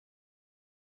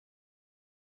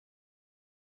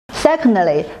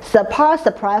Secondly, the power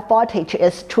supply voltage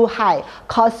is too high,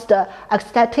 cause the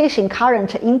excitation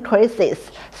current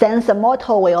increases, then the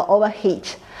motor will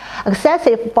overheat.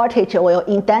 Excessive voltage will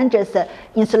endanger the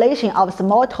insulation of the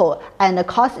motor and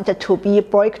cause it to be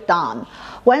break down.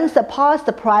 When the power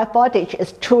supply voltage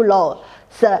is too low,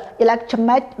 the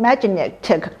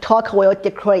electromagnetic torque will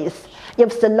decrease.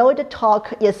 If the load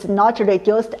torque is not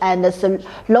reduced and the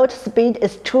load speed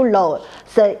is too low,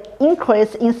 the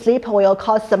increase in slip will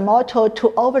cause the motor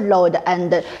to overload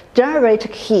and generate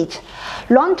heat.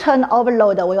 Long-term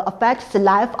overload will affect the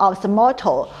life of the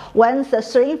motor. When the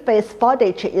three-phase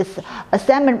voltage is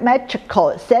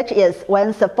asymmetrical, such as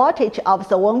when the voltage of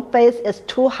the one phase is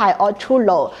too high or too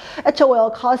low, it will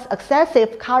cause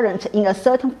excessive current in a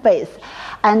certain phase,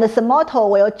 and the motor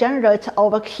will generate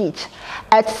overheat.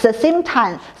 At the same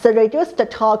time, the reduced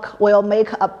torque will make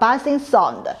a buzzing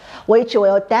sound, which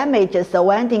will damage the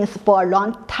windings for a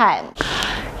long time.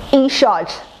 In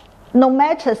short, no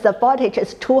matter the voltage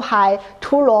is too high,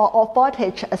 too low, or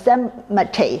voltage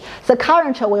asymmetry, the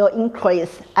current will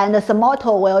increase and the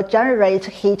motor will generate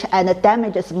heat and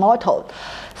damage the motor.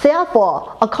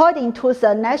 Therefore, according to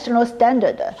the national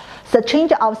standard, the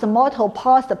change of the motor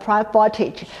power supply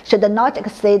voltage should not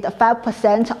exceed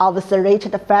 5% of the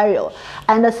rated value,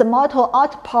 and the motor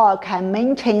output can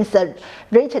maintain the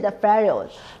rated value.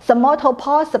 The motor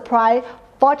power supply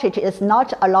voltage is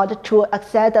not allowed to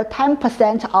exceed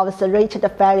 10% of the rated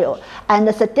value, and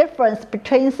the difference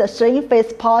between the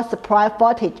three-phase power supply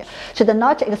voltage should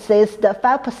not exceed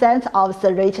 5% of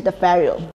the rated value.